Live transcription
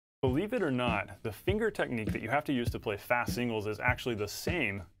Believe it or not, the finger technique that you have to use to play fast singles is actually the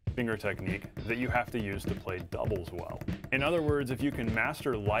same finger technique that you have to use to play doubles well. In other words, if you can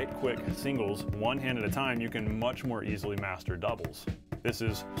master light, quick singles one hand at a time, you can much more easily master doubles. This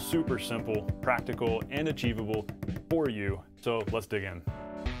is super simple, practical, and achievable for you, so let's dig in.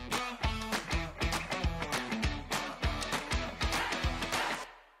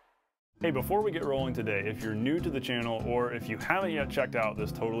 Hey, before we get rolling today, if you're new to the channel or if you haven't yet checked out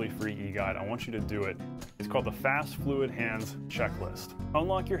this totally free e-guide, I want you to do it. It's called the Fast Fluid Hands Checklist.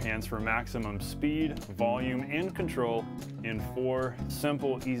 Unlock your hands for maximum speed, volume, and control in 4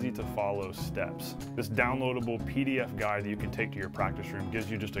 simple, easy to follow steps. This downloadable PDF guide that you can take to your practice room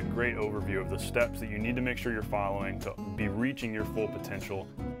gives you just a great overview of the steps that you need to make sure you're following to be reaching your full potential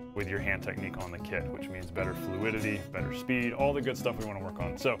with your hand technique on the kit, which means better fluidity, better speed, all the good stuff we want to work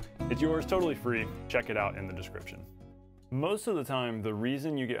on. So it's yours, totally free. Check it out in the description. Most of the time, the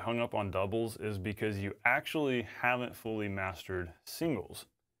reason you get hung up on doubles is because you actually haven't fully mastered singles.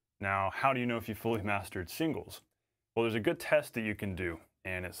 Now, how do you know if you fully mastered singles? Well, there's a good test that you can do,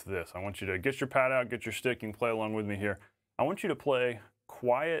 and it's this. I want you to get your pad out, get your stick, and play along with me here. I want you to play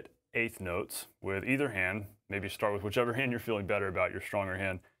quiet eighth notes with either hand. Maybe start with whichever hand you're feeling better about, your stronger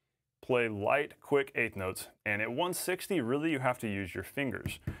hand. Play light, quick eighth notes, and at 160, really you have to use your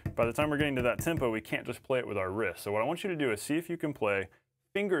fingers. By the time we're getting to that tempo, we can't just play it with our wrists. So what I want you to do is see if you can play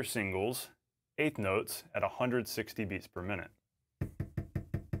finger singles, eighth notes at 160 beats per minute.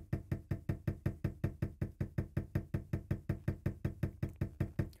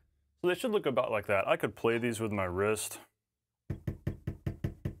 So they should look about like that. I could play these with my wrist.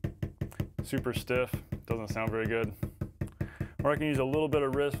 Super stiff, doesn't sound very good. Or I can use a little bit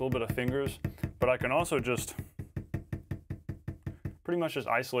of wrist, a little bit of fingers, but I can also just pretty much just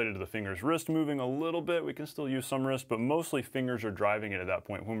isolate it to the fingers. Wrist moving a little bit, we can still use some wrist, but mostly fingers are driving it at that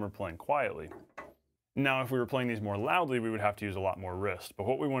point when we're playing quietly. Now, if we were playing these more loudly, we would have to use a lot more wrist. But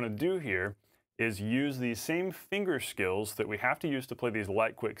what we want to do here is use these same finger skills that we have to use to play these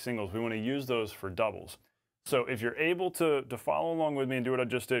light, quick singles. We want to use those for doubles. So if you're able to follow along with me and do what I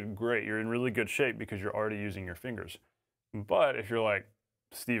just did, great. You're in really good shape because you're already using your fingers. But if you're like,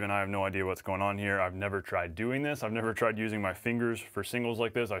 Steven, I have no idea what's going on here. I've never tried doing this. I've never tried using my fingers for singles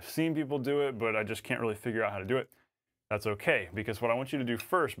like this. I've seen people do it, but I just can't really figure out how to do it. That's okay, because what I want you to do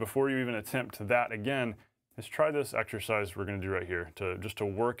first, before you even attempt that again, is try this exercise we're going to do right here, just to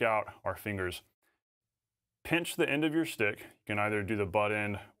work out our fingers. Pinch the end of your stick. You can either do the butt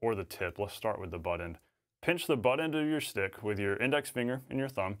end or the tip. Let's start with the butt end. Pinch the butt end of your stick with your index finger and your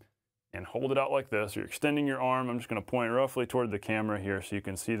thumb, and hold it out like this. You're extending your arm. I'm just going to point roughly toward the camera here so you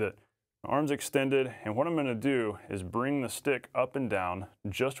can see that my arm's extended. And what I'm going to do is bring the stick up and down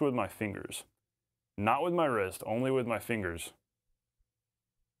just with my fingers. Not with my wrist, only with my fingers.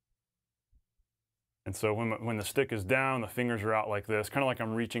 And so when the stick is down, the fingers are out like this, kind of like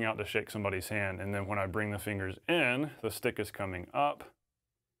I'm reaching out to shake somebody's hand. And then when I bring the fingers in, the stick is coming up.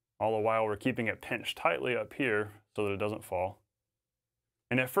 All the while we're keeping it pinched tightly up here so that it doesn't fall.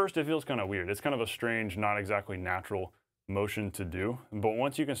 And at first it feels kind of weird. It's kind of a strange, not exactly natural motion to do. But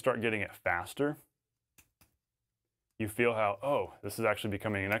once you can start getting it faster, you feel how, oh, this is actually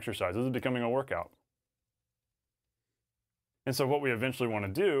becoming an exercise. This is becoming a workout. And so what we eventually want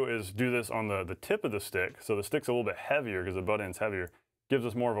to do is do this on the tip of the stick. So the stick's a little bit heavier because the butt end's heavier. Gives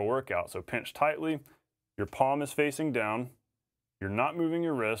us more of a workout. So pinch tightly. Your palm is facing down. You're not moving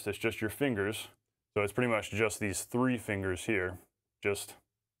your wrist. It's just your fingers. So it's pretty much just these 3 fingers here. Just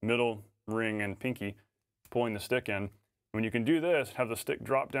middle, ring, and pinky, pulling the stick in. When you can do this, have the stick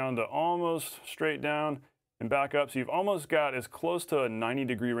drop down to almost straight down and back up. So you've almost got as close to a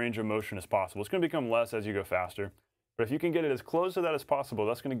 90-degree range of motion as possible. It's going to become less as you go faster. But if you can get it as close to that as possible,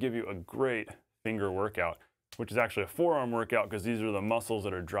 that's going to give you a great finger workout, which is actually a forearm workout because these are the muscles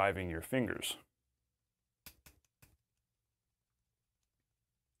that are driving your fingers.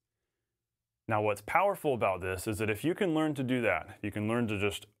 Now, what's powerful about this is that if you can learn to do that, you can learn to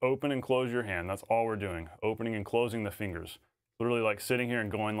just open and close your hand. That's all we're doing, opening and closing the fingers. Literally like sitting here and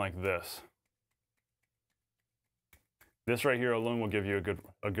going like this. This right here alone will give you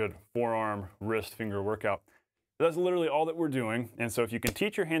a good forearm, wrist, finger workout. That's literally all that we're doing. And so if you can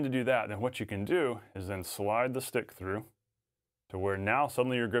teach your hand to do that, then what you can do is then slide the stick through to where now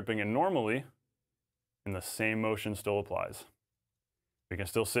suddenly you're gripping it normally and the same motion still applies. We can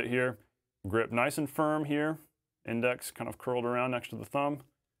still sit here, grip nice and firm here, index kind of curled around next to the thumb,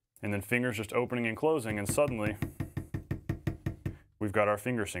 and then fingers just opening and closing, and suddenly we've got our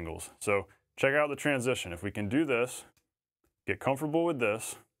finger singles. So check out the transition. If we can do this, get comfortable with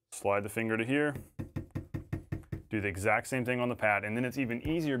this, slide the finger to here, do the exact same thing on the pad, and then it's even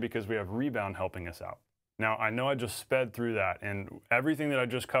easier because we have rebound helping us out. Now, I know I just sped through that, and everything that I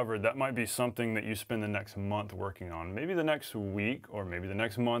just covered, that might be something that you spend the next month working on, maybe the next week, or maybe the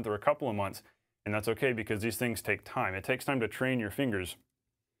next month, or a couple of months, and that's okay because these things take time. It takes time to train your fingers.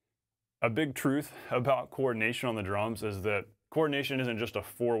 A big truth about coordination on the drums is that coordination isn't just a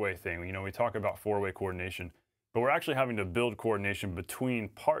four-way thing. You know, we talk about four-way coordination, but we're actually having to build coordination between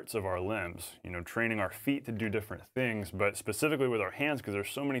parts of our limbs, you know, training our feet to do different things, but specifically with our hands, because there's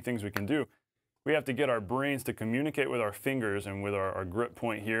so many things we can do. We have to get our brains to communicate with our fingers and with our grip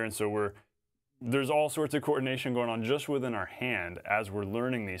point here. And so there's all sorts of coordination going on just within our hand as we're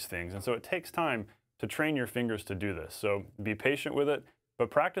learning these things. And so it takes time to train your fingers to do this. So be patient with it,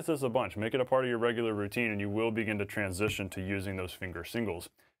 but practice this a bunch. Make it a part of your regular routine, and you will begin to transition to using those finger singles.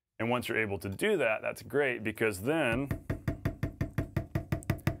 And once you're able to do that, that's great, because then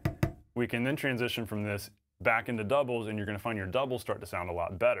we can then transition from this back into doubles, and you're going to find your doubles start to sound a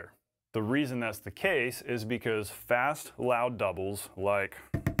lot better. The reason that's the case is because fast, loud doubles like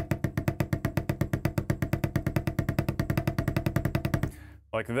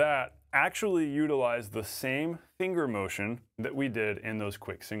that actually utilize the same finger motion that we did in those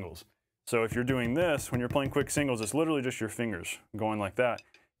quick singles. So if you're doing this, when you're playing quick singles, it's literally just your fingers going like that.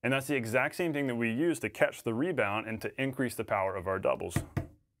 And that's the exact same thing that we use to catch the rebound and to increase the power of our doubles.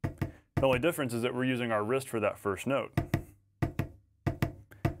 The only difference is that we're using our wrist for that first note.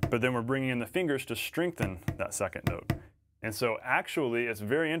 But then we're bringing in the fingers to strengthen that second note. And so actually, it's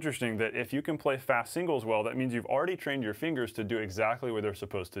very interesting that if you can play fast singles well, that means you've already trained your fingers to do exactly what they're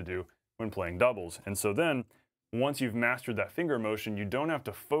supposed to do when playing doubles. And so then, once you've mastered that finger motion, you don't have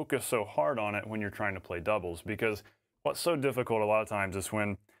to focus so hard on it when you're trying to play doubles. Because what's so difficult a lot of times is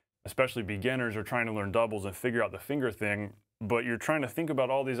when, especially beginners, are trying to learn doubles and figure out the finger thing, but you're trying to think about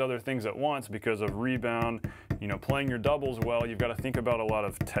all these other things at once because of rebound, you know, playing your doubles well, you've got to think about a lot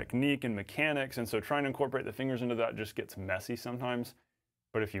of technique and mechanics, and so trying to incorporate the fingers into that just gets messy sometimes.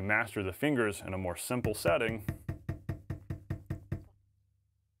 But if you master the fingers in a more simple setting,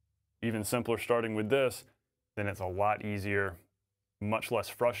 even simpler starting with this, then it's a lot easier, much less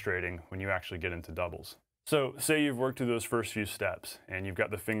frustrating when you actually get into doubles. So say you've worked through those first few steps and you've got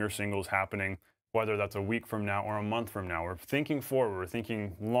the finger singles happening, whether that's a week from now or a month from now. We're thinking forward, we're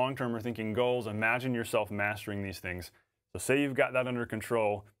thinking long-term, we're thinking goals. Imagine yourself mastering these things. So say you've got that under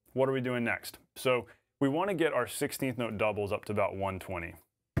control, what are we doing next? So we want to get our 16th note doubles up to about 120.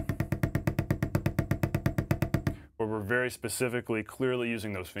 Where we're very specifically, clearly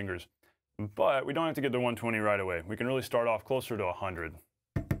using those fingers. But we don't have to get to 120 right away. We can really start off closer to 100.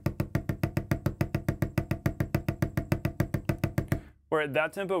 Where at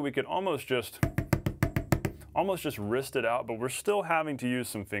that tempo, we could almost just wrist it out, but we're still having to use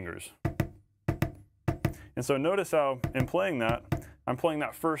some fingers. And so notice how in playing that, I'm playing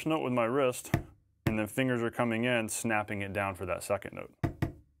that first note with my wrist, and then fingers are coming in, snapping it down for that second note.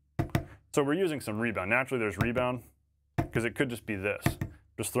 So we're using some rebound. Naturally there's rebound, because it could just be this.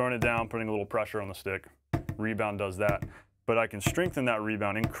 Just throwing it down, putting a little pressure on the stick. Rebound does that. But I can strengthen that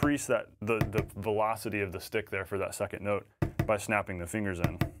rebound, increase that the velocity of the stick there for that second note by snapping the fingers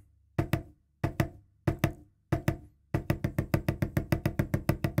in.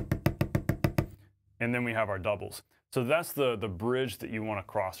 And then we have our doubles. So that's the bridge that you want to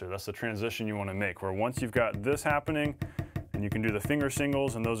cross here. That's the transition you want to make, where once you've got this happening, and you can do the finger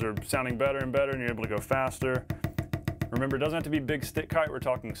singles, and those are sounding better and better, and you're able to go faster. Remember, it doesn't have to be big stick height. We're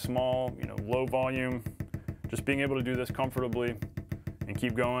talking small, you know, low volume. Just being able to do this comfortably and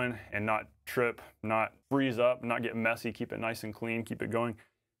keep going and not trip, not freeze up, not get messy, keep it nice and clean, keep it going.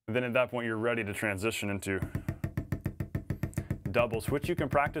 And then at that point, you're ready to transition into doubles, which you can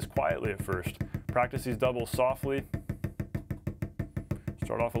practice quietly at first. Practice these doubles softly.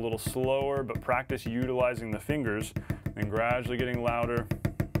 Start off a little slower, but practice utilizing the fingers and gradually getting louder.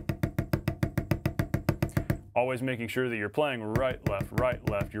 Always making sure that you're playing right,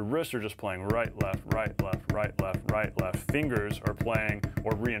 left. Your wrists are just playing right, left, right, left, right, left, right, left. Fingers are playing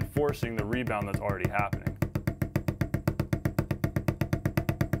or reinforcing the rebound that's already happening.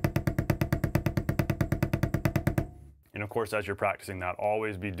 And of course, as you're practicing that,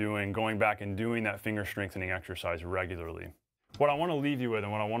 always be going back and doing that finger strengthening exercise regularly. What I want to leave you with,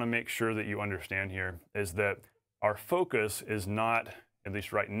 and what I want to make sure that you understand here, is that our focus is not, at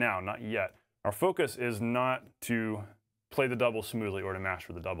least right now, not yet, our focus is not to play the doubles smoothly or to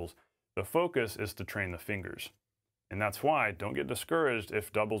master the doubles. The focus is to train the fingers. And that's why don't get discouraged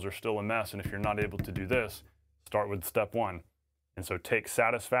if doubles are still a mess, and if you're not able to do this, start with step one. And so take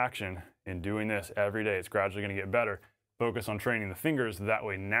satisfaction in doing this every day. It's gradually going to get better. Focus on training the fingers. That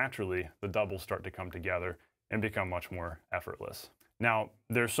way, naturally, the doubles start to come together. and become much more effortless. Now,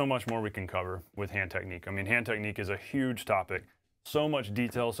 there's so much more we can cover with hand technique. I mean, hand technique is a huge topic, so much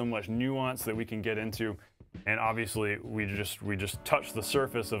detail, so much nuance that we can get into. And obviously, we just touched the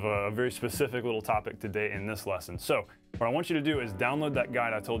surface of a very specific little topic today in this lesson. So what I want you to do is download that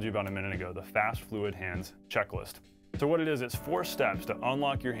guide I told you about a minute ago, the Fast Fluid Hands Checklist. So what it is, it's 4 steps to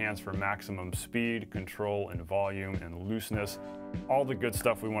unlock your hands for maximum speed, control, and volume, and looseness, all the good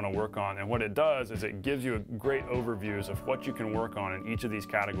stuff we want to work on. And what it does is it gives you great overviews of what you can work on in each of these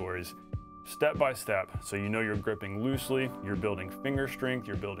categories, step by step, so you know you're gripping loosely, you're building finger strength,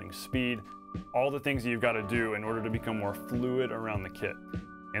 you're building speed, all the things that you've got to do in order to become more fluid around the kit.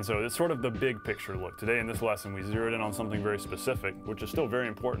 And so it's sort of the big picture look. Today in this lesson, we zeroed in on something very specific, which is still very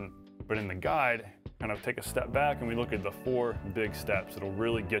important, but in the guide, kind of take a step back and we look at the 4 big steps that'll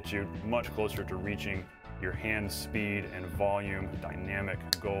really get you much closer to reaching your hand speed and volume dynamic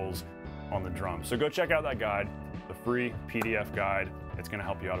goals on the drum. So go check out that guide, the free PDF guide. It's going to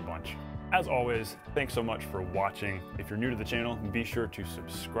help you out a bunch. As always, thanks so much for watching. If you're new to the channel, be sure to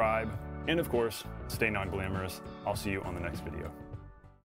subscribe. And of course, stay non-glamorous. I'll see you on the next video.